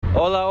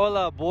Hola,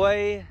 hola,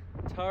 boy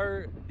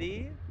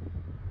tardi.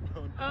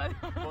 Bom dia.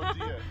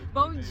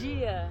 Bom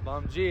dia.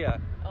 Bom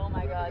dia. Oh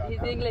my god,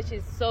 his English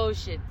is so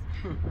shit.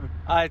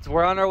 Alright, so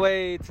we're on our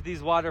way to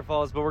these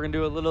waterfalls, but we're gonna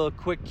do a little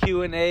quick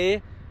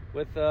Q&A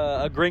with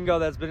a gringo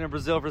that's been in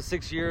Brazil for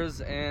 6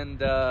 years and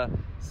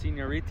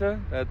senorita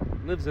that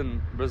lives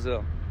in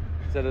Brazil.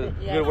 Is that a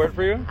good word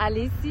for you?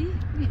 Alice.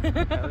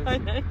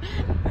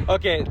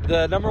 Okay,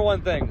 the number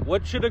one thing.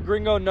 What should a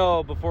gringo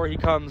know before he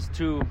comes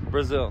to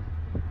Brazil?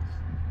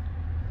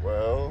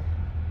 Well,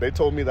 they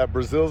told me that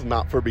Brazil's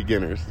not for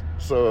beginners.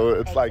 So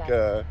it's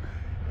Exactly.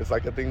 it's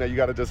like a thing that you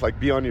got to just like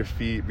be on your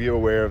feet, be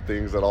aware of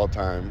things at all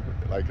time.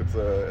 Like it's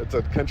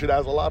a country that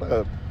has a lot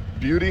of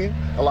beauty,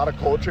 a lot of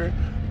culture,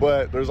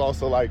 but there's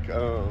also like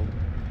a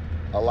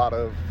lot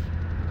of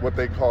what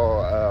they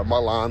call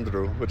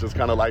malandro, which is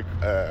kind of like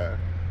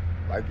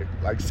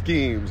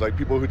schemes, like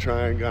people who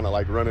try and kind of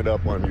like run it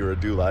up on you or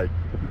do like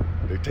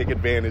they take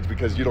advantage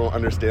because you don't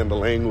understand the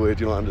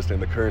language, you don't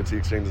understand the currency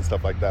exchange and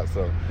stuff like that.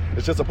 So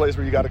it's just a place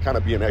where you got to kind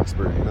of be an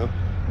expert, you know?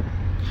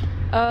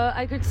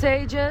 I could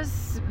say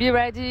just be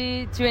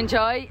ready to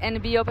enjoy and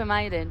be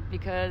open-minded,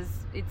 because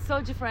it's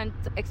so different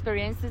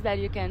experiences that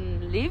you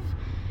can live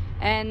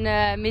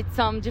and meet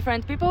some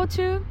different people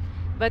too.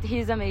 But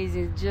he's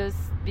amazing. Just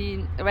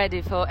be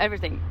ready for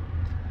everything.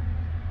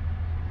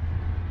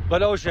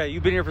 But Osha,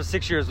 you've been here for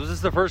 6 years. Was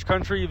this the first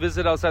country you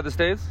visited outside the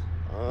States?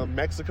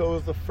 Mexico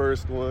was the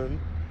first one,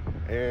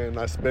 and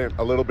I spent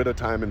a little bit of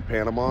time in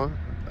Panama.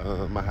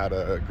 I had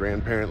a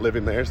grandparent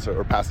living there,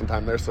 or passing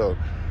time there, so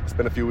I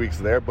spent a few weeks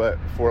there. But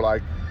for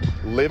like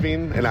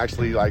living and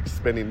actually like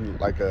spending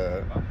like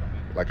a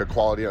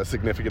quality, a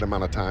significant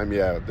amount of time,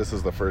 yeah, this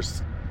is the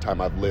first time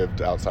I've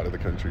lived outside of the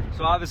country.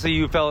 So obviously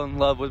you fell in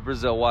love with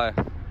Brazil. Why?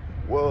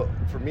 Well,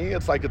 for me,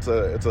 it's like it's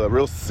a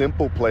real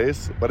simple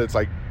place, but it's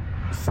like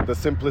the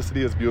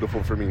simplicity is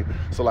beautiful for me.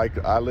 So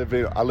like I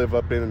live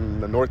up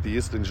in the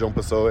northeast in João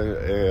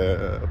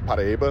Pessoa,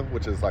 Paraíba,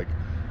 which is like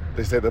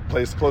they say the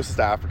place closest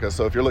to Africa.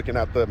 So if you're looking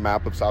at the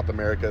map of South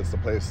America,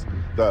 it's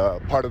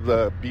the part of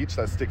the beach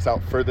that sticks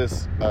out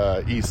furthest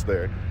east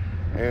there.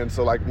 And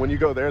so like when you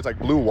go there, it's like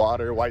blue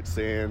water, white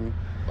sand.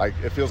 Like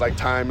it feels like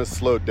time is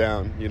slowed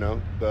down, you know?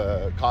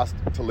 The cost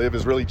to live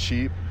is really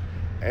cheap.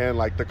 And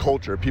like the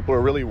culture, people are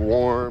really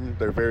warm.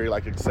 They're very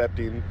like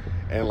accepting,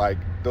 and like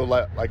they'll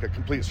let like a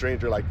complete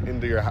stranger like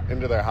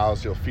into their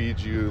house. He'll feed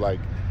you.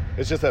 Like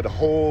it's just a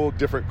whole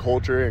different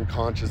culture and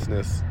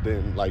consciousness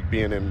than like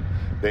being in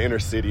the inner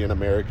city in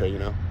America, you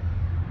know.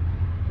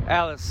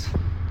 Alice,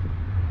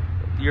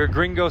 your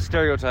gringo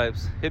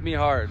stereotypes. Hit me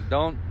hard.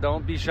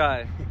 Don't be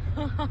shy.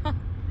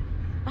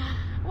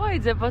 Why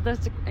it's an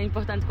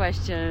important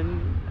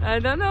question? I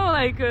don't know.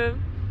 Like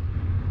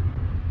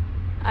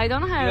I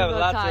don't have, You have a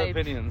lots type. of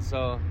opinions,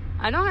 so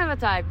I don't have a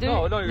type.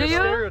 no, do you're you?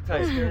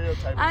 stereotypes.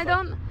 Stereotype. I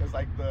don't. It's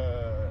like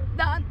the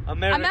The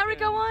American.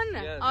 American one?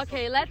 Yes.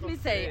 Okay, let me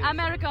say Yes.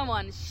 American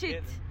one.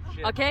 Shit.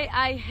 Shit. Okay,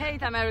 I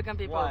hate American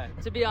people. Why?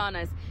 To be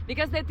honest,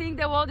 because they think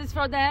the world is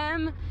for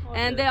them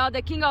Okay. and they are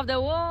the king of the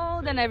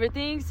world and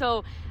everything.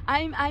 So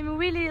I'm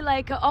really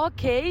like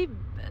okay,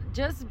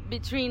 just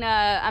between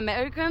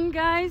American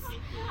guys.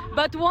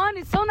 But one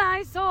is so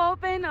nice, so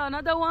open.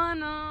 Another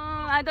one,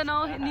 I don't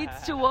know, he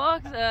needs to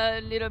work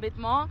a little bit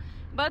more.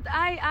 But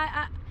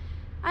I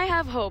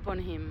have hope on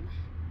him.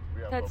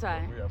 We have That's hope.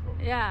 why. We have hope.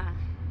 Yeah.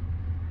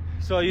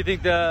 So you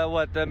think the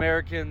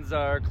Americans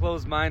are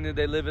closed-minded?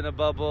 They live in a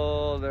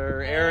bubble.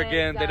 They're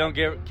arrogant. They don't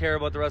Exactly. care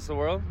about the rest of the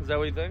world. Is that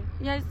what you think?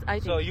 Yes, I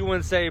think. So you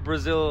wouldn't say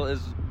Brazil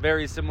is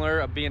very similar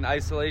of being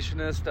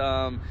isolationist.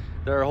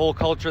 Their whole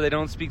culture, they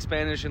don't speak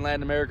Spanish in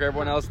Latin America.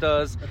 Everyone else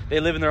does.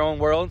 They live in their own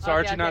world. So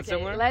aren't you not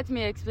similar? Let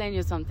me explain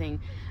you something.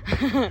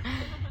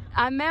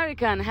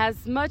 American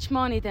has much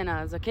money than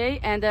us, okay?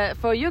 And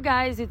for you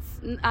guys,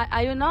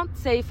 I will not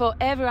say for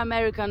every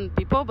American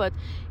people, but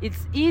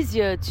it's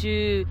easier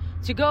to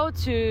go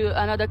to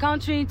another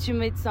country to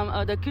meet some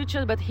other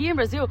culture. But here in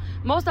Brazil,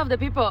 most of the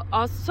people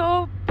are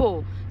so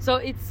poor, so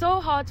it's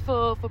so hard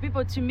for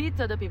people to meet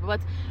other people.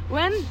 But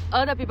when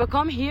other people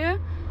come here,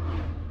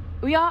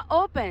 we are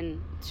open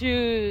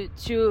to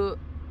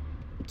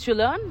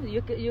learn.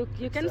 You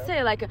can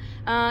say like in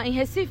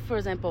Recife, for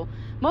example,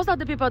 most of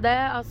the people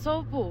there are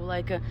so poor.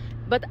 Like,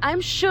 but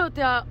I'm sure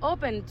they are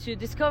open to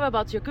discover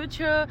about your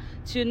culture,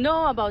 to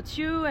know about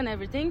you and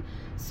everything.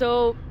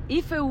 So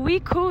if we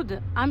could,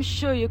 I'm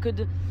sure you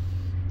could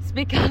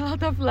speak a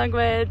lot of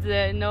language,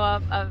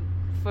 know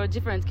for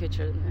different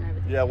cultures and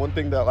everything. Yeah, one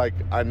thing that like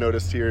I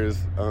noticed here is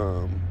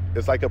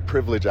it's like a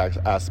privilege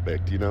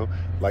aspect, you know?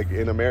 Like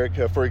in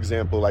America, for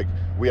example, like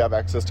we have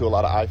access to a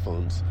lot of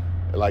iPhones.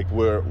 Like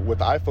with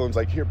iPhones,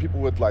 like here people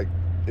would like,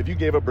 if you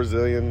gave a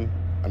Brazilian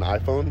an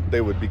iPhone,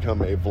 they would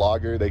become a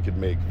vlogger, they could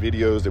make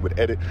videos, they would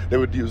edit, they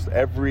would use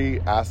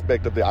every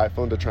aspect of the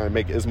iPhone to try and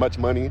make as much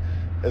money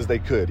as they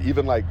could.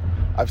 Even like,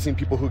 I've seen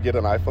people who get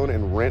an iPhone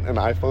and rent an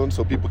iPhone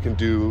so people can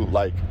do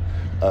like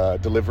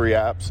delivery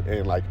apps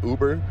and like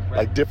Uber, Right.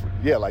 like different,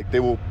 yeah, like they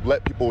will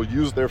let people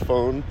use their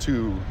phone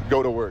to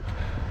go to work.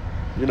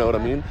 You know what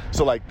I mean?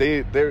 So like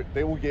they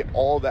will get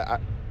all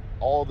that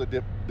all the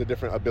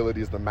different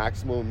abilities, the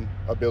maximum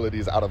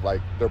abilities out of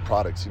like their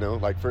products, you know?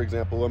 Like for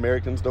example,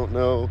 Americans don't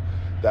know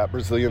that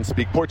Brazilians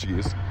speak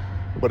Portuguese,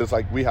 but it's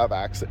like we have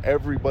access,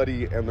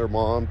 everybody and their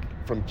mom,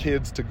 from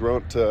kids to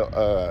grown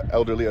to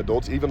elderly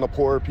adults, even the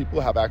poorer people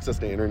have access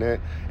to internet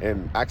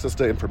and access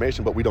to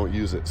information, but we don't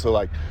use it. So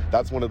like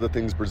that's one of the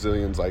things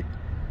Brazilians like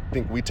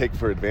think we take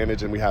for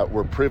advantage, and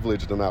we're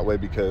privileged in that way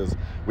because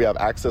we have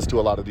access to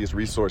a lot of these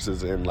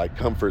resources and like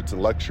comforts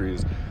and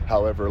luxuries.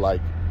 However,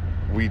 like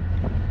we're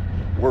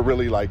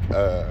really like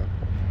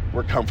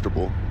we're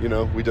comfortable, you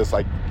know? We just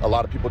like, a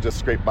lot of people just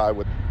scrape by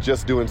with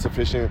just doing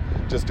sufficient,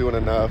 just doing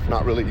enough,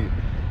 not really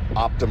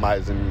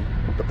optimizing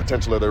the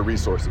potential of their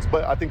resources.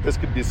 But I think this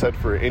could be said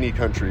for any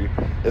country.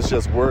 It's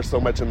just we're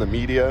so much in the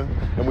media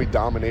and we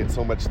dominate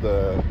so much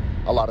a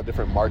lot of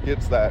different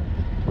markets that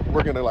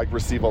we're gonna like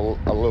receive a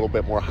little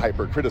bit more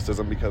hyper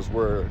criticism because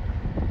we're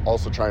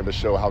also trying to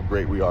show how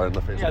great we are in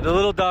the face. Yeah, the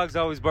little dogs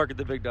always bark at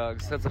the big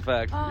dogs. That's a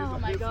fact. Oh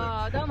my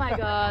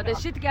god, the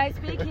shit guy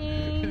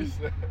speaking.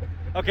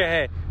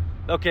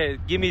 Okay,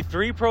 give me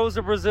 3 pros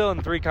of Brazil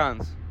and 3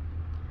 cons.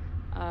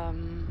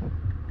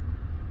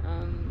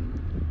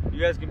 You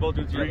guys can both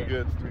do 3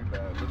 good, 3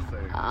 bad. Let's say.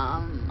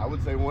 I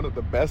would say one of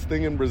the best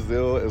thing in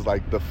Brazil is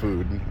like the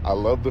food. I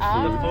love the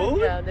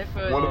food. Yeah, the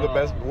food. One of the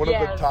best, one of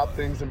the top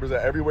things in Brazil.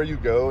 Everywhere you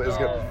go is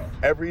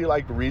every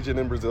like region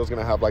in Brazil is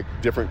gonna have like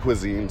different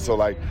cuisine. So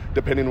like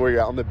depending where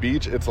you're out on the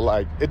beach, it's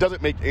like it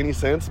doesn't make any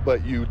sense,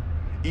 but you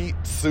eat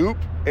soup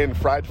and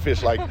fried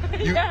fish. Like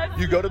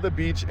you go to the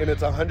beach and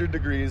it's 100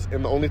 degrees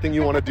and the only thing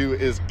you want to do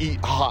is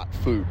eat hot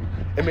food.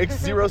 It makes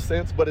 0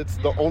 sense, but it's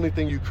the only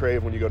thing you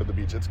crave when you go to the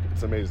beach.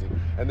 It's amazing.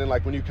 And then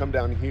like when you come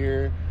down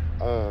here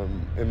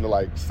in the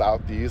like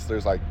southeast,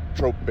 there's like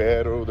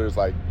tropeiro, there's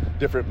like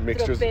different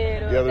mixtures.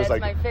 Yeah, there's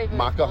like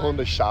macarrão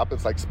de chapa.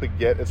 It's like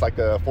spaghetti. It's like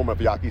a form of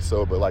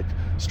yakisoba, like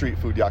street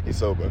food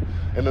yakisoba.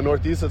 In the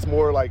northeast, it's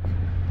more like,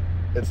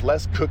 it's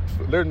less cooked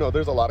food.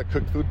 There's a lot of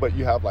cooked food, but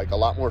you have like a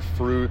lot more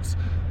fruits,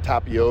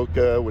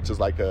 tapioca, which is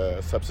like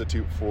a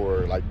substitute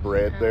for like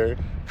bread there.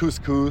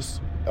 Couscous,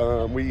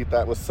 we eat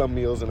that with some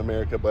meals in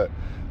America, but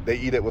they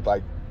eat it with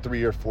like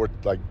 3 or 4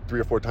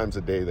 times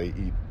a day. They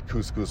eat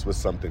couscous with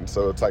something.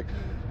 So it's like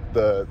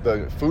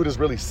the food is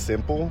really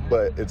simple,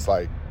 but it's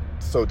like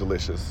so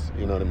delicious.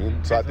 You know what I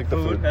mean? So I think the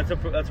food. That's a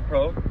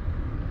pro.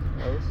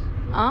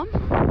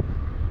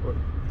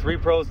 3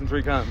 pros and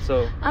 3 cons.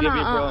 So give me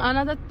a pro.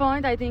 Another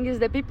point I think is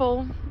the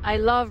people. I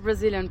love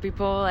Brazilian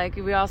people. Like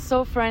we are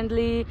so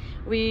friendly.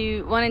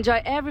 We want to enjoy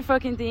every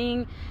fucking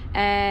thing,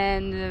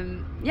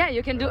 and yeah,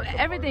 you can do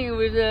everything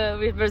with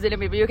Brazilian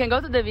people. You can go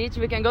to the beach.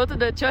 We can go to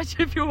the church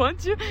if you want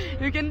to.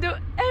 You can do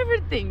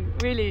everything.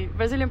 Really,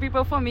 Brazilian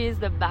people for me is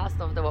the best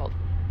of the world.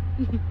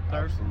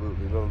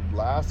 Absolutely. The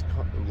last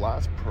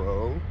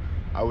pro,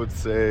 I would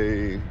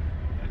say,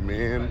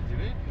 man,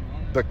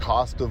 the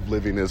cost of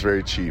living is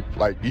very cheap.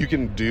 Like you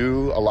can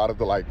do a lot of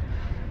the like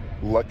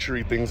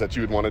luxury things that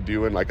you would want to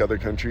do in like other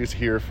countries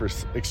here for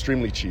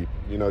extremely cheap.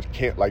 You know,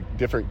 can't like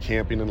different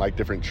camping and like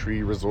different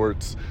tree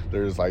resorts.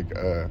 There's like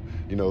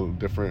you know,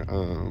 different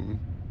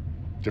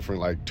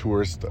like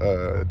tourist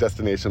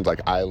destinations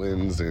like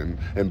islands and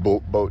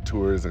boat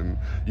tours, and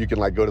you can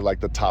like go to like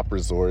the top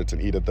resorts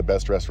and eat at the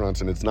best restaurants,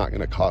 and it's not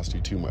going to cost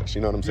you too much.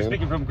 You know what I'm saying? You're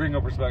speaking from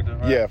Gringo perspective,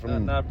 right? Yeah,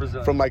 not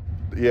Brazil.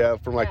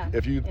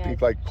 If you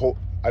think like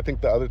I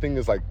think the other thing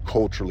is like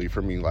culturally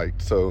for me, like,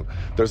 so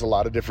there's a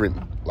lot of different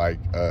like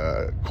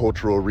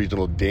cultural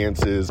regional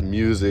dances,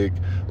 music,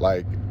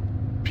 like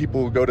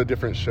people go to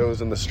different shows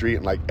in the street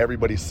and like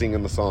everybody's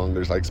singing the song.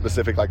 There's like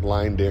specific like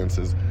line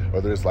dances,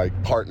 or there's like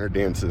partner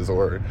dances,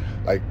 or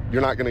like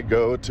you're not gonna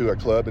go to a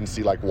club and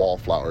see like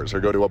wallflowers or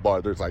go to a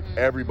bar. There's like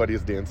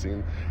everybody's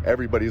dancing,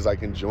 everybody's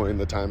like enjoying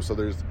the time.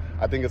 So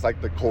I think it's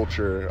like the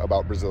culture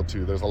about Brazil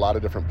too. There's a lot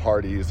of different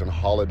parties and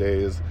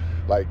holidays.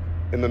 Like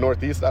in the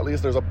Northeast, at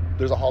least, there's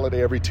a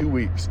holiday every 2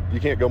 weeks. You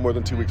can't go more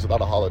than 2 weeks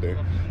without a holiday.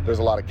 There's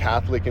a lot of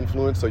Catholic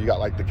influence, so you got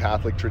like the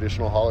Catholic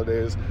traditional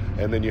holidays,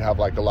 and then you have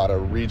like a lot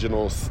of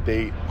regional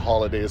state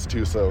holidays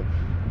too. So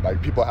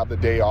like people have the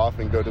day off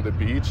and go to the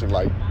beach and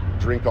like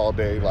drink all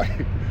day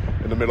like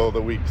in the middle of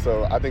the week.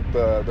 So I think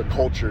the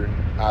culture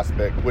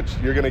aspect, which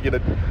you're gonna get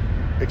an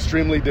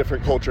extremely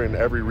different culture in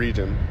every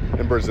region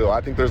in Brazil.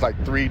 I think there's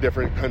like 3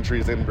 different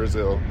countries in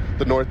Brazil: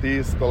 the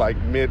Northeast,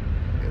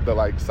 the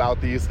like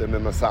Southeast, and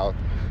then the South.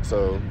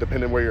 So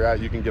depending where you're at,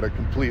 you can get a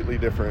completely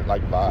different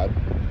like vibe.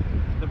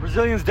 The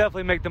Brazilians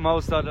definitely make the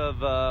most out of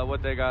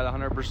what they got,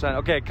 100%.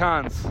 Okay,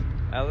 cons.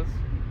 Alice?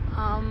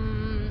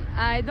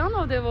 I don't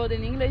know the word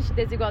in English.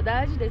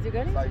 Desigualdade? It's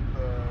like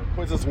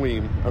coisas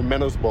ruim, or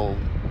menos bom.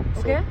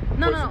 O quê?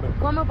 Não.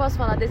 Como eu posso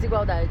falar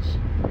desigualdade?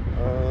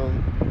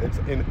 It's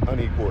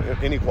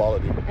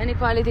inequality.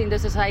 Inequality in the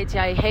society.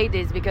 I hate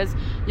this because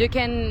you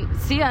can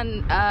see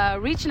a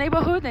rich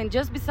neighborhood and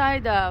just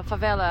beside a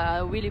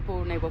favela, a really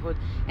poor neighborhood.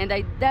 And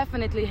I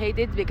definitely hate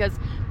it because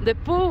the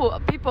poor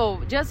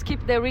people just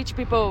keep the rich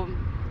people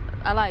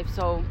alive.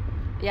 So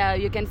yeah,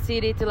 you can see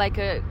it like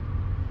a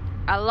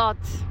lot.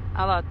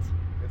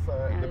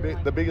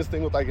 the biggest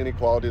thing with like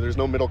inequality, there's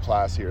no middle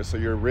class here, so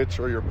you're rich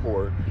or you're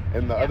poor.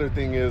 And the other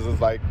thing is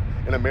like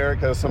in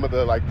America, some of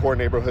the like poor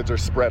neighborhoods are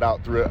spread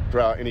out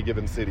throughout any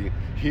given city.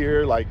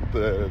 Here, like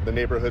the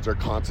neighborhoods are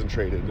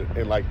concentrated,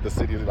 and like the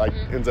city like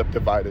ends up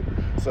divided.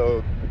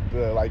 So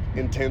the like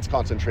intense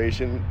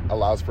concentration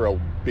allows for a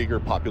bigger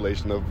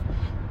population of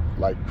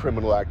like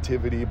criminal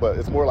activity, but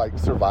it's more like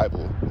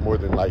survival more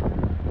than like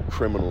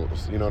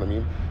criminals, you know what I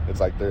mean? It's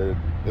like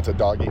it's a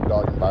dog eat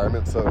dog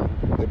environment, so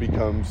it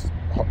becomes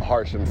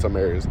harsh in some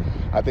areas.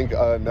 I think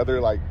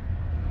another like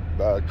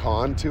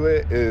con to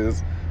it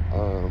is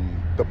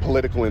the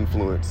political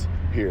influence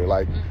here.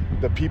 Like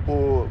the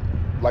people,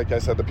 like I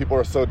said, the people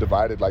are so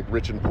divided, like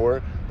rich and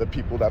poor. The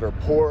people that are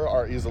poor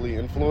are easily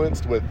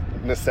influenced with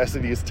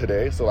necessities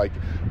today. So like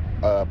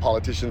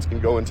politicians can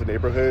go into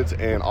neighborhoods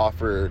and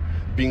offer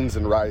beans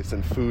and rice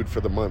and food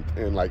for the month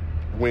and like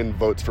win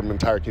votes from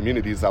entire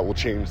communities that will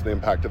change the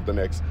impact of the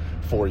next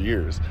 4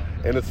 years.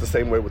 And it's the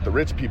same way with the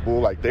rich people.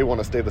 Like they want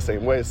to stay the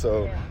same way,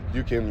 so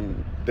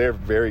they're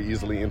very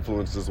easily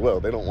influenced as well.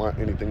 They don't want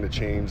anything to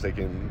change.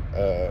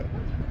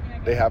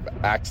 They have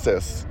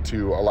access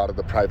to a lot of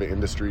the private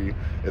industry.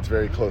 It's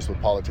very close with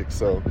politics.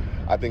 So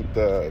I think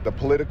the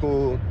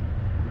political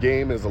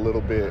game is a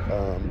little bit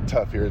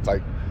tough here. It's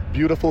like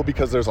beautiful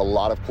because there's a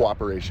lot of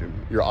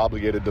cooperation. You're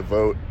obligated to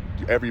vote.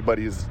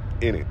 Everybody's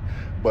in it.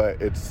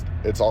 But it's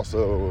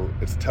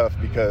tough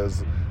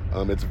because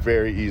it's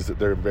very easy.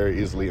 They're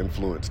very easily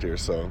influenced here.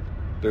 So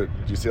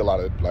you see a lot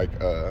of like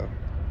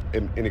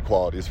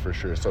inequalities for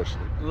sure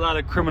socially. A lot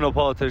of criminal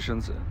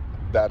politicians.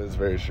 That is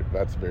very true.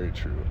 That's very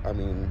true. I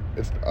mean,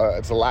 it's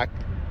the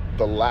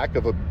lack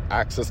of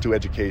access to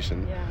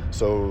education. Yeah.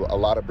 So a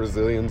lot of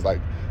Brazilians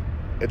like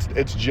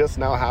it's just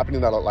now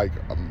happening that like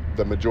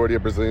the majority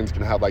of Brazilians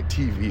can have like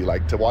TV.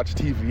 Like to watch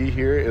TV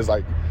here is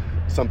like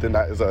something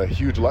that is a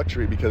huge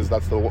luxury because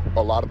that's a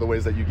lot of the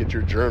ways that you get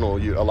your journal.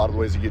 A lot of the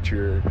ways you get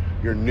your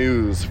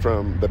news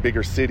from the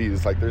bigger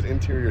cities. Like there's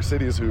interior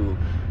cities who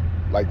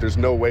like there's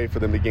no way for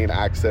them to gain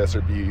access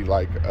or be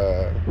like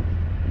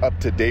up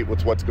to date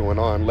with what's going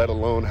on, let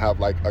alone have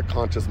like a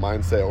conscious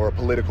mindset or a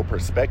political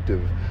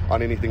perspective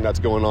on anything that's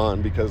going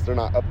on, because they're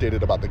not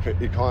updated about the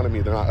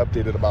economy, they're not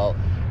updated about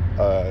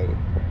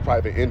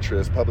private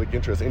interest, public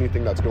interest,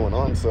 anything that's going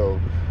on.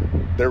 So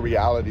their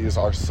realities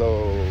are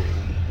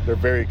they're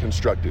very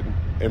constructed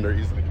and they're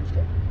easily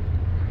constructed.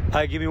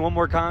 Hi, give me one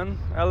more con,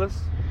 Alice.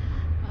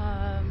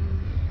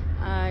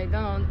 I don't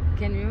know.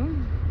 Can you?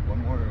 One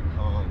more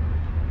con.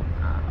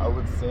 I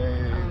would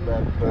say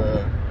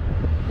that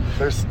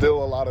there's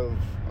still a lot of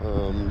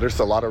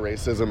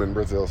racism in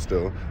Brazil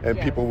still, and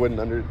people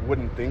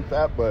wouldn't think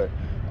that, but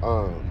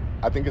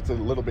I think it's a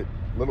little bit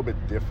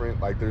different.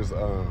 Like there's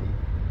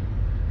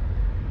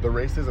the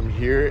racism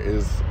here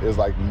is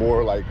like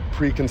more like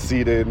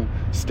preconceived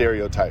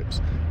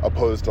stereotypes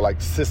opposed to like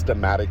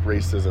systematic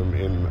racism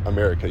in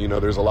America. You know,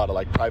 there's a lot of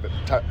like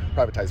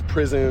privatized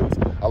prisons,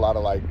 a lot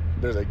of like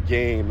there's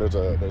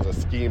a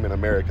scheme in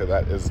America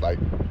that is like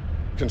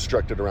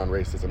constructed around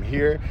racism.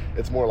 Here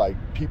it's more like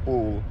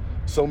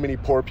so many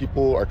poor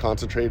people are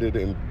concentrated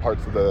in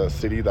parts of the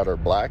city that are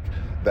black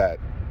that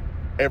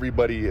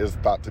everybody is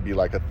thought to be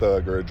like a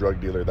thug or a drug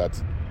dealer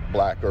that's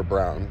black or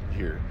brown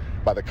here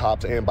by the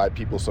cops and by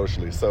people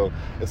socially. So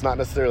it's not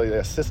necessarily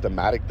a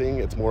systematic thing,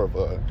 it's more of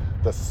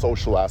the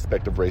social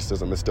aspect of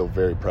racism is still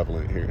very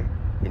prevalent here,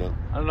 you know.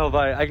 I don't know if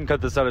I can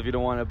cut this out if you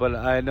don't want it, but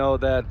I know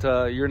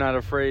that you're not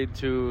afraid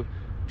to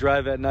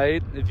drive at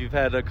night if you've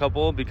had a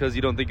couple because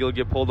you don't think you'll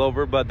get pulled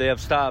over, but they have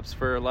stops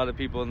for a lot of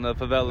people in the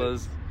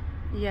favelas.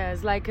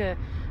 Yes, like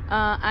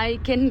I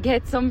can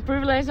get some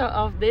privilege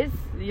of this,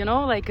 you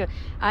know, like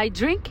I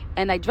drink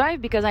and I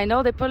drive because I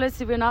know the police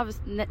will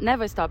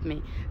never stop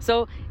me.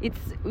 So it's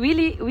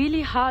really,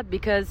 really hard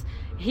because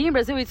here in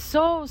Brazil it's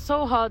so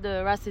hard,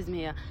 racism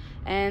here.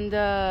 And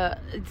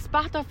it's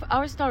part of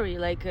our story,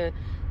 like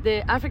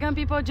the African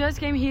people just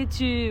came here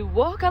to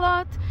work a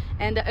lot,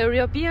 and the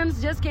Europeans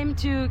just came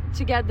to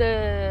get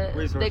the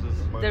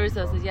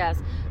resources.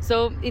 Yes,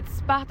 so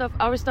it's part of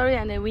our story,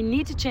 and we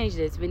need to change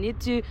this. We need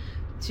to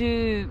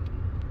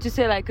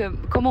say like,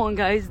 come on,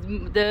 guys.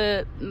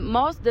 The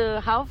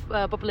half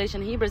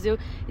population here in Brazil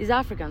is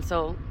African,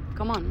 so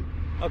come on.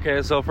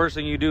 Okay, so first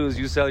thing you do is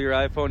you sell your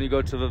iPhone, you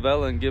go to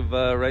favela and give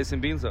rice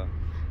and beans out.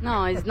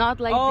 No, it's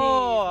not like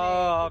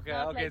this.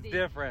 Okay, it's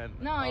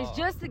different. No, it's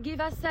just to give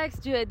us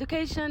access to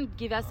education,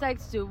 give us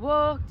access to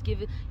work,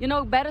 give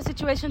better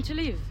situation to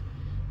live.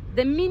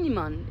 The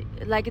minimum,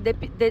 like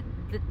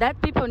that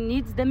people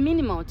needs the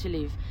minimum to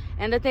live,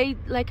 and that they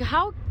like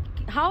how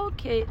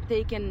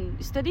they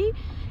can study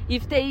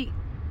if they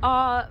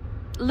are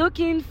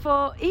looking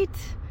for it.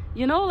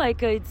 You know,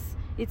 like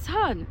it's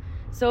hard.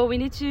 So we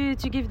need to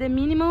give the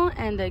minimum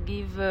and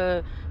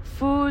give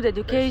food,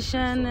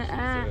 education.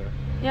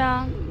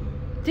 Yeah,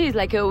 it is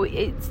like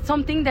it's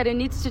something that it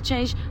needs to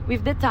change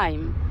with the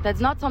time. That's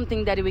not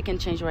something that we can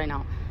change right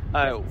now.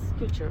 It's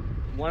culture.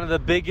 One of the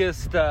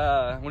biggest,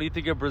 when you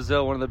think of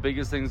Brazil, one of the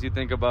biggest things you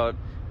think about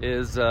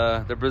is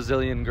the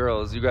Brazilian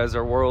girls. You guys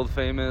are world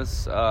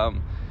famous.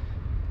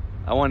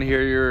 I want to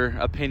hear your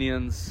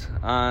opinions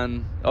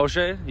on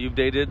O'Shea. You've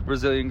dated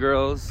Brazilian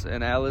girls,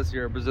 and Alice,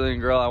 you're a Brazilian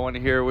girl. I want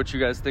to hear what you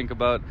guys think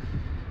about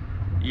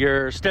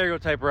your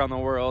stereotype around the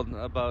world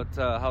about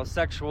how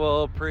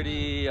sexual,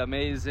 pretty,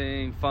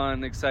 amazing,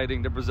 fun,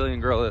 exciting the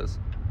Brazilian girl is.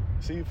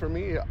 See, for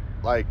me,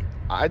 like,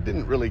 I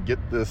didn't really get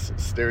this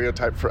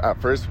stereotype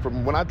at first.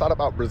 From when I thought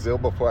about Brazil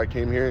before I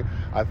came here,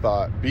 I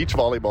thought beach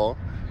volleyball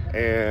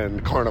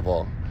and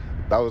carnival.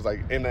 That was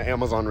like in the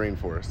Amazon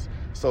rainforest.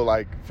 So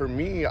like for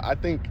me, I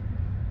think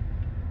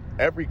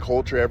every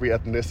culture, every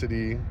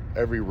ethnicity,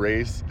 every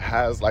race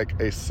has like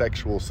a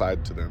sexual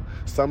side to them.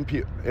 Some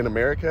people in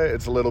America,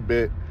 it's a little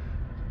bit,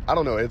 I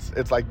don't know,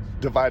 it's like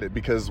divided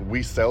because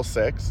we sell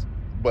sex,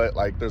 but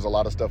like there's a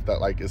lot of stuff that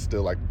like is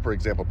still like, for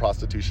example,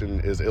 prostitution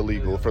is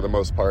illegal for the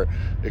most part,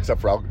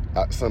 except for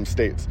some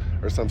states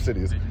or some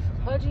cities.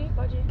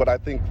 But I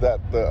think that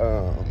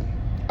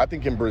I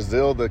think in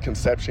Brazil, the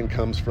conception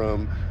comes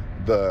from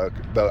the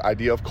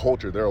idea of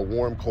culture. They're a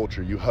warm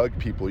culture. You hug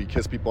people, you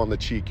kiss people on the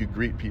cheek, you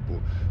greet people.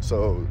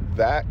 So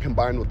that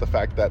combined with the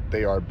fact that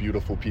they are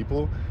beautiful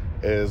people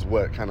is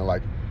what kind of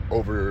like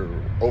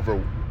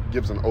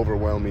gives an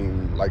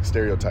overwhelming like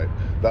stereotype.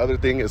 The other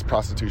thing is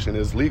prostitution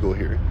is legal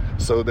here.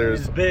 So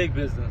there's it's big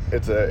business.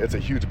 It's a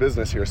huge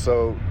business here.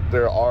 So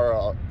there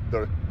are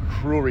the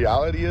cruel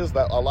reality is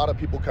that a lot of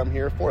people come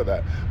here for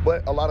that,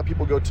 but a lot of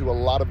people go to a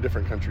lot of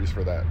different countries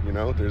for that. You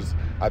know, there's,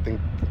 I think,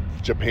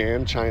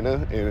 Japan,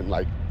 China, and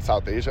like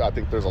South Asia. I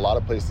think there's a lot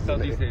of places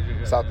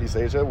Southeast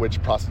Asia,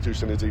 which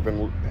prostitution is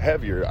even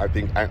heavier. I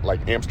think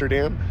like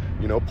Amsterdam,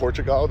 you know,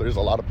 Portugal, there's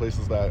a lot of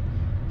places that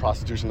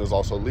prostitution is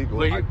also legal.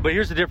 But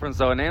here's the difference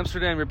though. In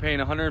Amsterdam, you're paying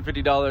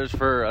 $150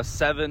 for a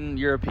 7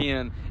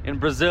 European. In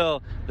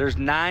Brazil, there's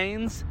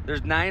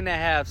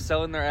 9.5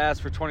 selling their ass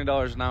for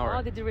 $20 an hour.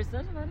 Oh, did you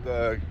research about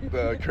it?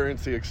 The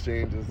currency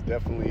exchange is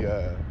definitely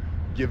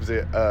gives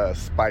it a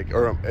spike,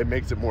 or it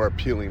makes it more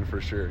appealing for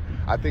sure.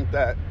 I think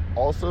that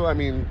also, I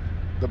mean,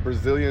 the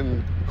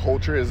Brazilian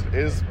culture is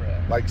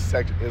like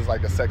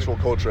a sexual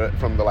culture,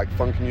 from the like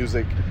funk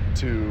music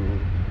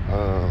to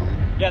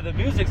yeah, the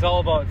music's all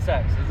about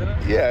sex, isn't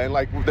it? Yeah, and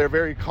like they're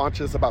very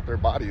conscious about their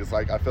bodies.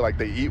 Like I feel like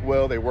they eat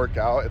well, they work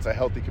out. It's a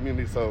healthy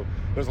community. So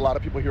there's a lot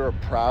of people here who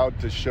are proud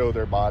to show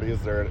their bodies.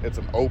 It's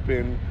an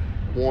open,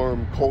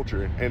 warm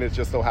culture, and it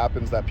just so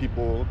happens that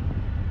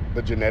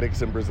the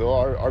genetics in Brazil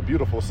are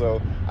beautiful.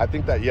 So I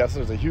think that yes,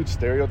 there's a huge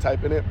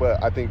stereotype in it,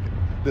 but I think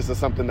this is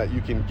something that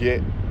you can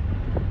get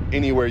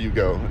anywhere you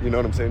go. You know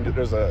what I'm saying?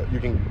 You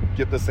can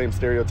get the same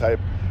stereotype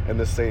and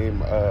the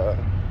same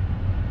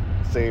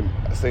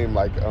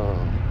like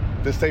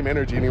the same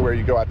energy anywhere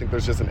you go. I think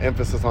there's just an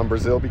emphasis on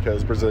Brazil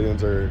because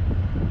Brazilians are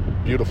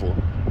beautiful.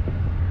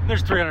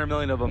 There's 300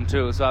 million of them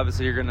too, so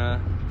obviously you're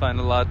gonna find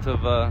a lot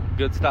of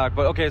good stock.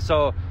 But okay,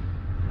 so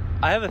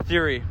I have a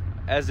theory,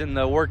 as in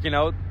the working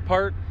out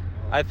part.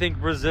 I think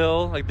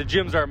Brazil, like the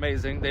gyms are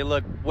amazing. They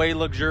look way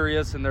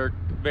luxurious and they're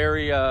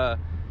very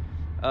cost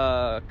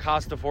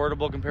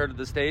affordable compared to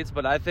the States.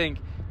 But I think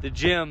the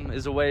gym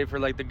is a way for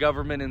like the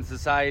government and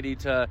society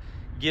to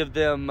give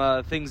them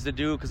things to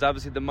do, because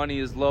obviously the money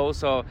is low.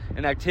 So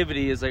an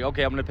activity is like,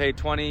 okay, I'm going to pay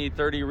 20,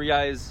 30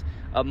 reais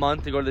a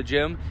month to go to the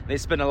gym. They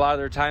spend a lot of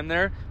their time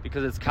there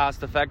because it's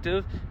cost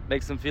effective,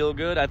 makes them feel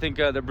good. I think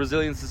the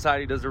Brazilian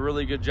society does a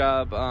really good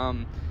job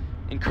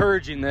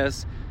encouraging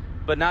this,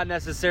 but not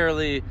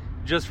necessarily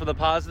just for the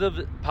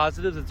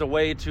positives. It's a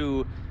way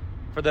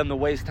for them to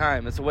waste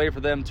time. It's a way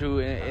for them to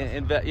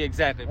invest.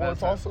 Exactly. Well,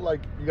 it's also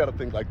like you got to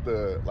think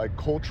like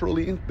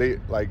culturally, they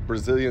like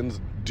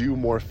Brazilians do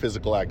more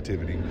physical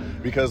activity,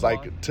 because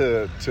like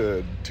to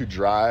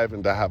drive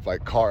and to have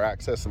like car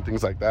access and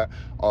things like that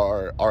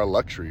are a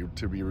luxury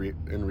to be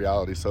in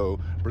reality. So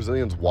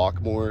Brazilians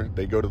walk more.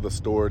 They go to the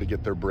store to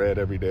get their bread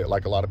every day.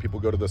 Like a lot of people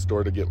go to the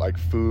store to get like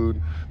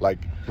food, like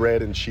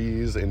bread and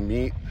cheese and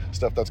meat,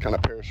 stuff that's kind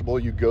of perishable.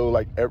 You go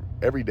like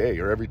every day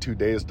or every 2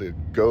 days to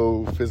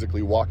go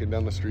physically walking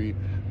down the street,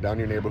 down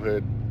your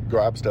neighborhood,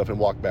 grab stuff and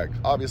walk back.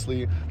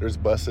 Obviously there's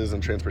buses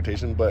and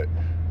transportation, but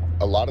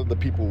a lot of the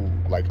people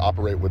like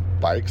operate with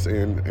bikes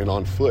and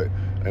on foot.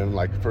 And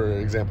like, for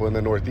example, in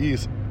the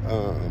Northeast,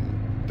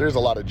 there's a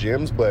lot of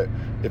gyms, but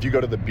if you go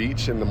to the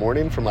beach in the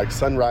morning from like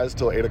sunrise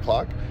till 8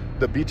 o'clock,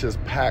 the beach is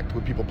packed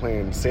with people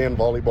playing sand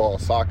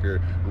volleyball,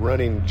 soccer,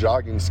 running,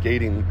 jogging,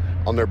 skating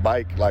on their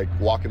bike, like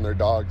walking their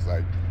dogs.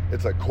 Like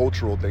it's a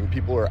cultural thing.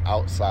 People are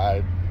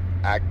outside,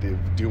 active,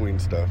 doing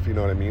stuff, you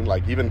know what I mean?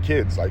 Like even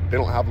kids, like they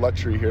don't have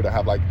luxury here to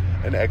have like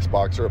an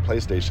Xbox or a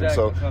PlayStation. Exactly.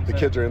 So the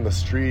kids are in the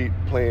street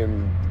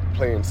playing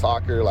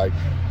soccer, like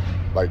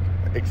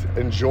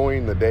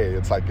enjoying the day.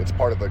 It's like it's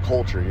part of the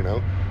culture, you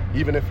know?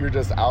 Even if you're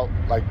just out,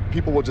 like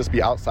people will just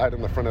be outside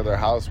in the front of their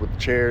house with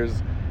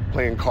chairs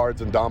playing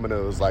cards and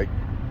dominoes like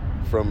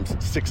from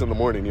 6 in the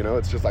morning, you know?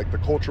 It's just like the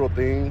cultural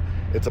thing.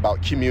 It's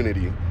about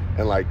community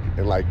and like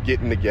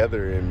getting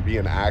together and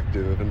being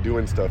active and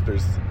doing stuff.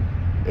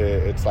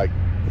 It's like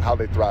how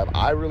they thrive.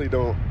 I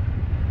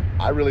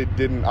I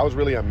was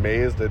really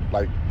amazed at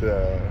like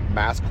the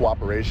mass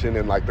cooperation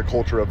and like the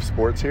culture of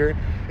sports here.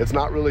 It's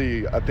not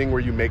really a thing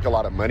where you make a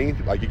lot of money.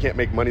 Like you can't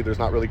make money. There's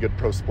not really good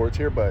pro sports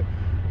here, but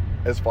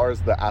as far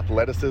as the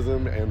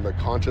athleticism and the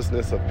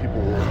consciousness of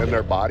people and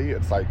their body,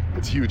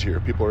 it's huge here.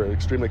 People are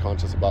extremely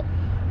conscious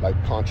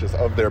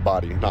of their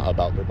body, not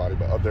about their body,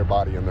 but of their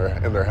body and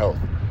their health.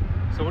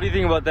 So what do you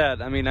think about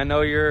that? I mean, I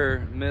know you're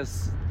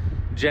Miss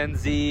Gen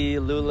Z,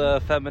 Lula,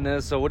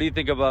 feminist. So what do you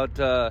think about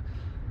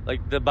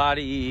like the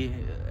body?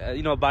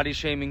 Body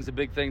shaming's a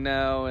big thing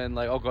now, and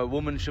like, okay, a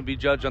woman should be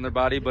judged on their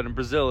body, but in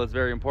Brazil, it's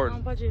very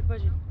important.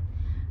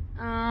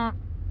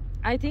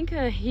 I think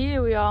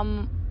here we are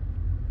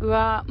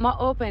more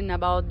open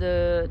about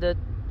the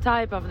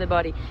type of the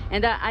body,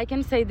 and I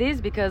can say this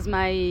because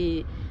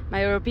my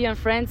European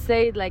friends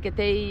say like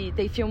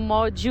they feel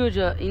more judged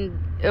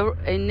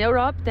in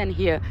Europe than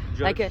here.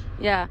 Judge.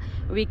 Like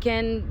we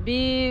can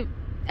be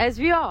as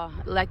we are,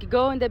 like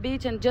go on the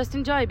beach and just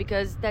enjoy,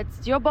 because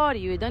that's your body.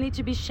 You don't need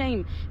to be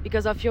shamed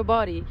because of your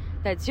body.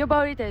 That's your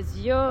body, that's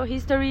your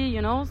history,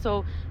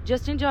 so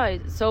just enjoy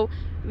it. So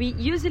we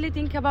usually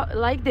think about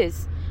like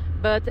this.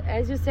 But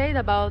as you said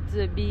about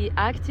be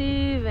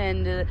active,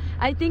 and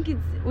I think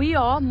we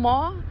are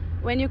more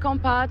when you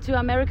compare to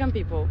American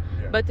people.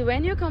 Yeah. But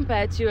when you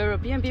compare to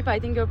European people, I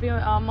think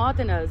Europeans are more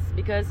than us,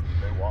 because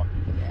They walk.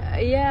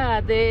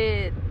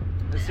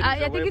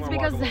 I think it's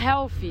because it's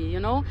healthy,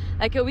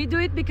 like we do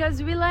it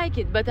because we like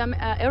it, but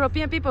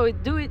European people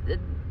do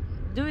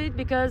it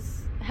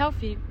because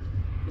healthy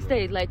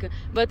state, like.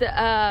 But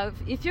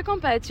if you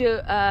compare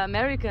to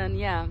American,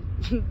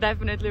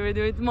 definitely we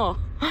do it more.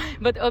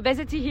 But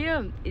obesity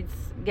here, it's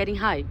getting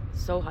high,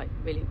 so high,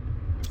 really.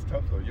 It's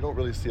tough though. You don't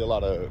really see a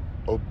lot of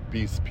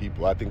obese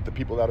people. I think the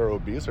people that are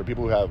obese are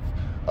people who have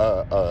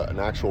an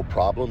actual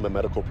problem, a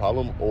medical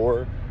problem,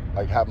 or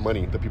like have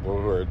money. The people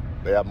who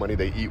they have money,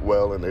 they eat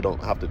well, and they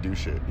don't have to do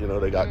shit.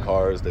 They got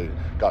cars, they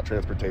got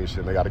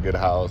transportation, they got a good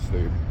house,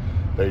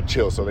 they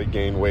chill, so they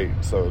gain weight.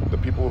 So the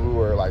people who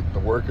are like the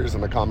workers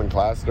in the common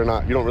class, you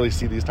don't really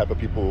see these type of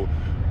people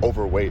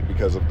overweight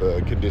because of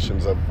the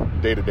conditions of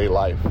day-to-day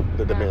life,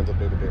 the demands of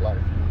day-to-day life.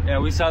 Yeah,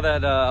 we saw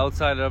that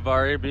outside of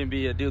our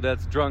Airbnb, a dude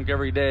that's drunk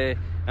every day.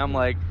 And I'm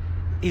like,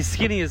 he's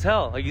skinny as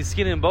hell. Like, he's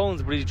skinny in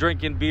bones, but he's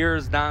drinking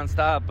beers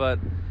nonstop. But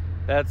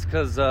that's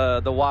because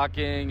the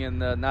walking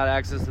and the not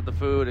access to the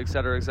food, et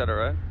cetera,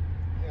 right?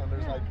 Yeah,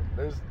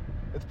 and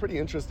it's pretty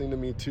interesting to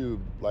me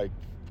too, like,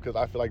 because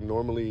I feel like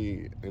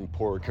normally in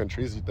poorer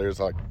countries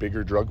there's like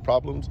bigger drug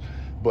problems,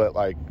 but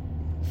like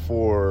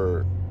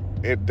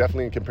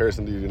definitely in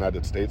comparison to the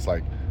United States,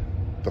 like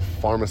the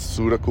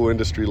pharmaceutical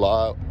industry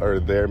law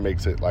there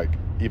makes it like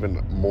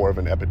even more of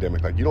an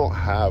epidemic. Like you don't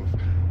have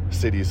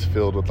cities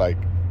filled with like,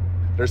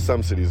 there's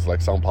some cities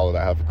like Sao Paulo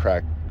that have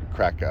crack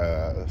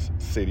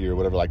city or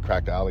whatever, like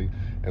crack alley,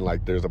 and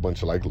like there's a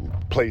bunch of like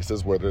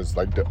places where there's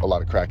like a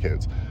lot of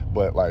crackheads,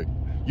 but like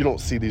you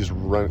don't see these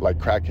like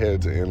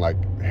crackheads and like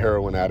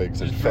heroin addicts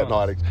and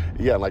fentanyl addicts,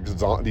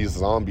 like these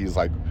zombies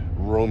like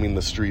roaming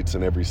the streets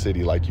in every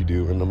city like you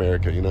do in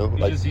America. You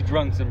like just see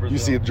drunks in Brazil. You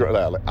see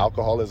like,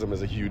 alcoholism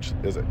is a huge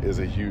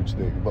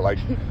thing, but like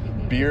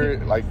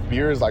beer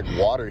is like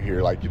water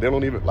here. Like they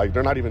don't even like,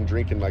 they're not even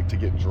drinking like to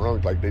get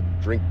drunk. Like they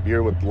drink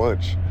beer with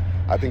lunch.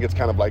 I think it's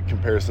kind of like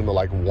comparison to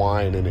like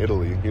wine in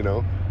Italy,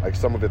 like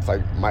some of it's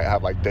like might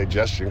have like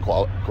digestion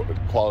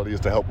qualities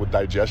to help with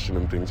digestion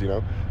and things,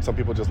 Some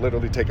people just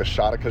literally take a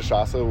shot of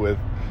cachaça with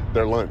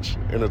their lunch,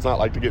 and it's not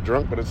like to get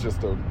drunk, but it's just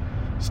to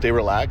stay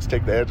relaxed,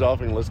 take the edge off,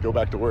 and let's go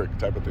back to work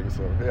type of thing.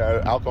 So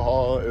yeah,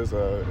 alcohol is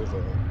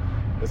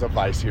a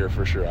vice here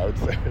for sure, I would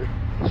say.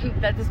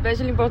 That's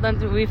especially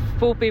important with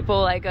full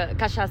people, like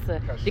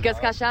cachaça, because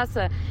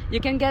cachaça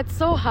you can get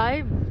so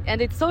high and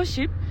it's so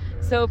cheap.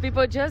 So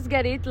people just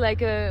get it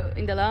like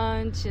in the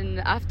lunch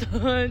and after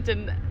lunch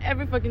and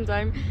every fucking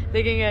time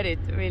they can get it,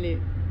 really.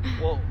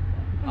 Well,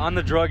 on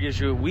the drug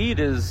issue, weed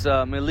is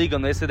illegal,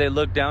 and they say they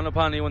look down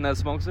upon anyone that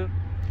smokes it?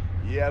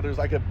 Yeah, there's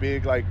like a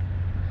big like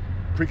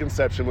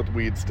preconception with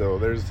weed still.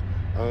 There's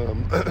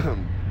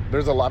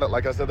a lot of,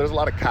 like I said, there's a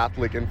lot of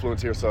Catholic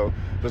influence here, so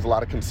there's a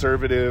lot of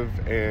conservative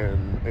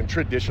and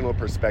traditional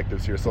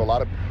perspectives here. So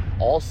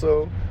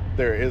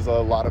there is a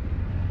lot of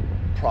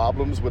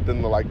problems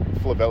within the like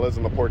favelas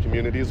and the poor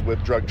communities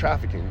with drug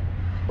trafficking,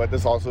 but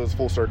this also is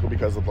full circle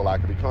because of the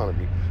lack of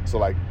economy. So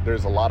like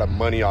there's a lot of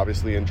money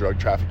obviously in drug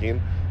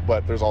trafficking,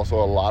 but there's also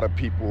a lot of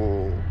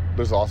people,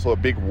 there's also a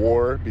big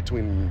war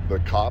between the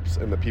cops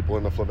and the people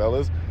in the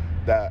favelas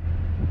that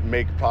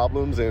make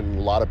problems, and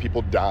a lot of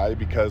people die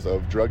because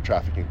of drug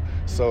trafficking.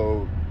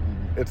 So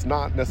it's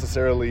not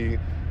necessarily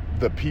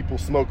the people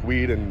smoke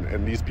weed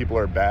and these people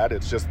are bad.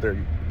 It's just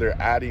they're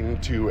adding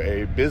to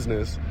a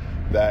business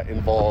that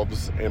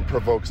involves and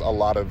provokes a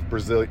lot of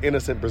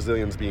innocent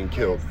Brazilians being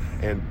killed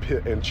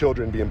and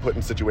children being put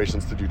in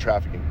situations to do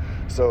trafficking.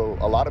 So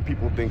a lot of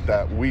people think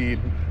that weed,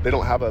 they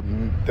don't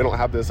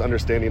have this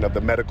understanding of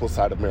the medical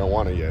side of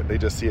marijuana yet. They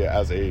just see it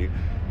as a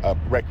a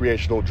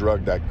recreational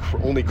drug that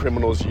only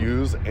criminals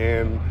use,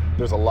 and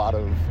there's a lot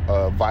of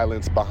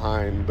violence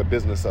behind the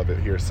business of it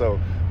here. So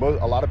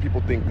a lot of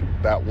people think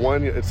that,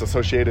 one, it's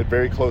associated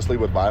very closely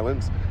with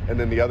violence, and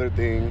then the other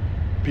thing,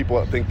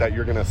 people think that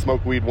you're going to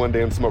smoke weed one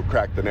day and smoke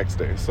crack the next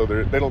day. So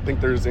they don't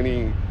think there's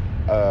any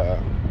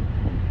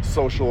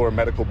social or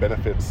medical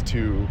benefits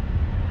to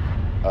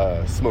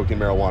smoking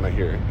marijuana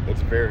here.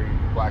 It's very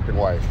black and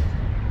white.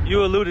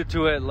 You alluded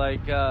to it,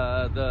 like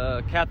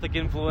the Catholic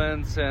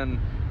influence, and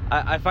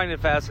I find it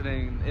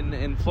fascinating.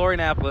 In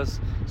Florianopolis,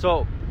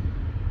 so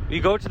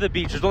you go to the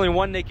beach, there's only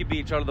one naked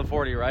beach out of the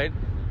 40, right?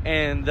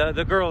 And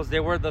the girls, they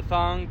wear the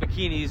thong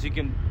bikinis. You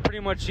can pretty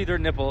much see their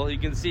nipple, you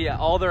can see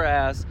all their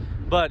ass,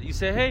 but you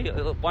say, hey,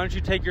 why don't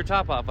you take your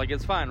top off? Like,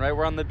 it's fine, right?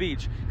 We're on the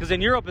beach. Because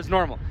in Europe, it's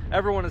normal.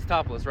 Everyone is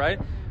topless, right?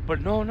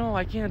 But no,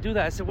 I can't do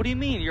that. I said, what do you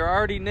mean? You're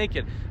already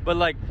naked. But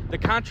like the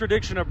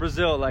contradiction of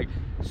Brazil, like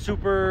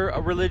super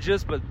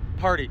religious, but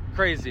party,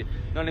 crazy. You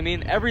know what I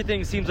mean?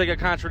 Everything seems like a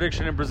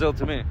contradiction in Brazil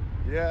to me.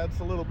 Yeah, it's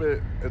a little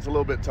bit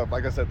tough.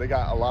 Like I said, they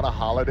got a lot of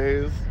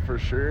holidays for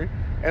sure.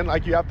 And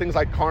like you have things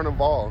like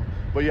Carnival,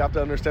 but you have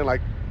to understand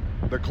like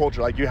the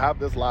culture. Like you have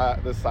this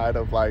side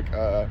of like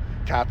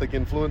Catholic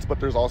influence, but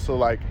there's also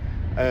like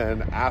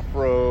an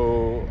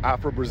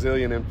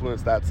Afro-Brazilian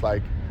influence that's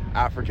like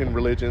African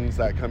religions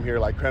that come here,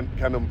 like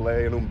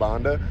Candomblé and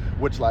Umbanda,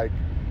 which like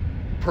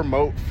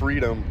promote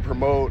freedom,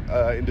 promote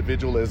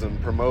individualism,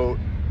 promote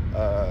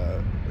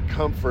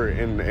comfort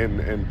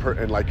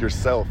and like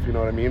yourself, you know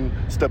what I mean?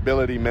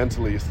 Stability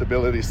mentally,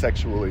 stability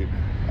sexually,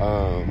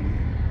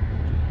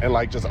 and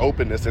like just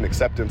openness and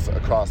acceptance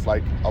across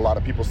like a lot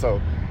of people.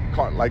 So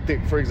like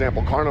for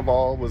example,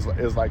 Carnival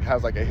has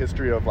like a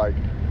history of like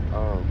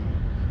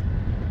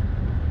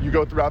you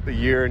go throughout the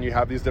year and you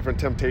have these different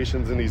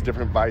temptations and these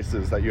different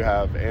vices that you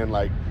have, and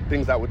like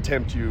things that would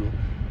tempt you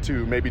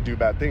to maybe do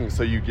bad things.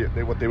 So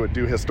what they would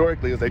do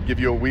historically is they'd give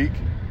you a week,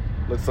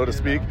 so to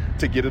speak,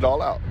 to get it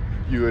all out.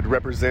 You would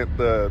represent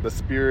the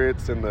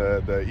spirits and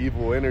the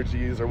evil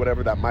energies or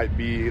whatever that might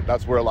be.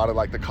 That's where a lot of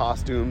like the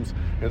costumes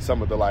and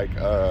some of the like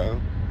the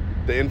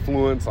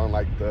influence on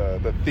like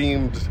the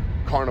themed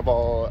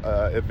carnival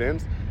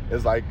events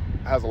is like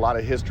has a lot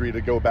of history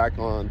to go back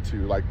on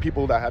to like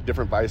people that had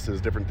different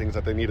vices, different things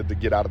that they needed to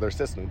get out of their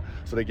system.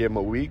 So they gave them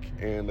a week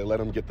and they let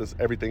them get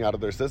everything out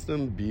of their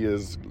system, be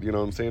as, you know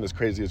what I'm saying, as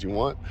crazy as you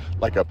want,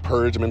 like a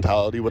purge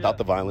mentality without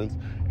the violence.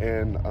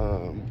 And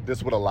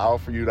this would allow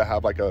for you to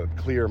have like a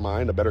clear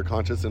mind, a better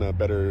conscience, and a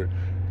better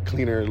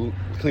cleaner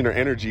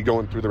energy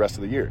going through the rest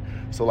of the year.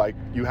 So like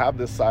you have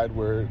this side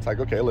where it's like,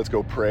 okay, let's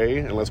go pray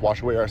and let's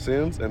wash away our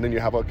sins, and then you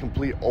have a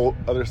complete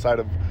other side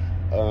of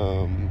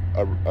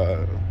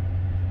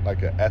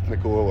like an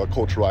ethnical, a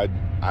cultural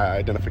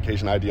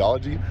identification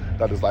ideology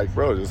that is like,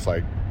 bro, just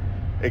like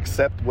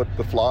accept what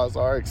the flaws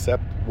are,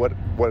 accept what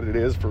it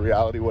is for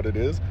reality, what it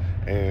is,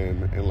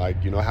 and like,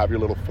 you know, have your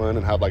little fun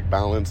and have like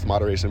balance,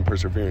 moderation,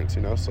 perseverance,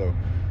 you know. So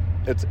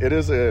it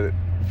is a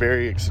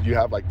very, you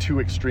have like two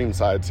extreme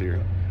sides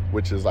here,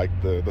 which is like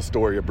the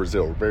story of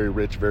Brazil: very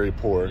rich, very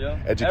poor,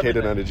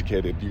 educated,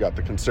 uneducated. You got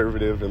the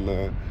conservative and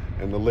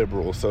the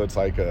liberal. So it's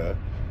like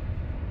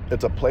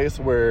it's a place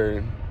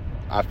where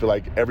I feel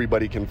like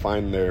everybody can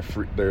find their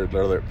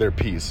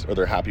peace or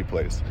their happy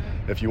place.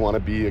 If you want to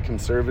be a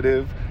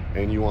conservative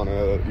and you want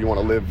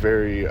to live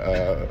very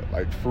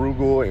like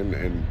frugal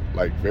and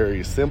like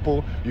very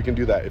simple, you can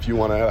do that. If you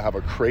want to have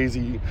a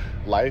crazy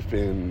life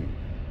and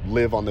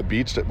live on the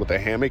beach with a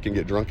hammock and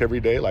get drunk every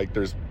day, like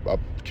there's a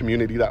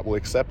community that will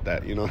accept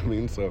that, you know what I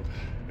mean? So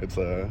it's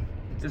the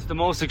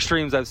most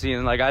extremes I've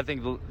seen. Like, I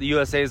think the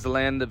USA is the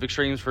land of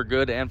extremes for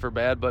good and for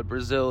bad, but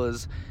Brazil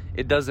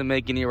it doesn't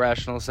make any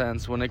rational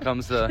sense when it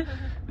comes to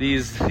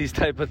these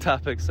type of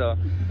topics. So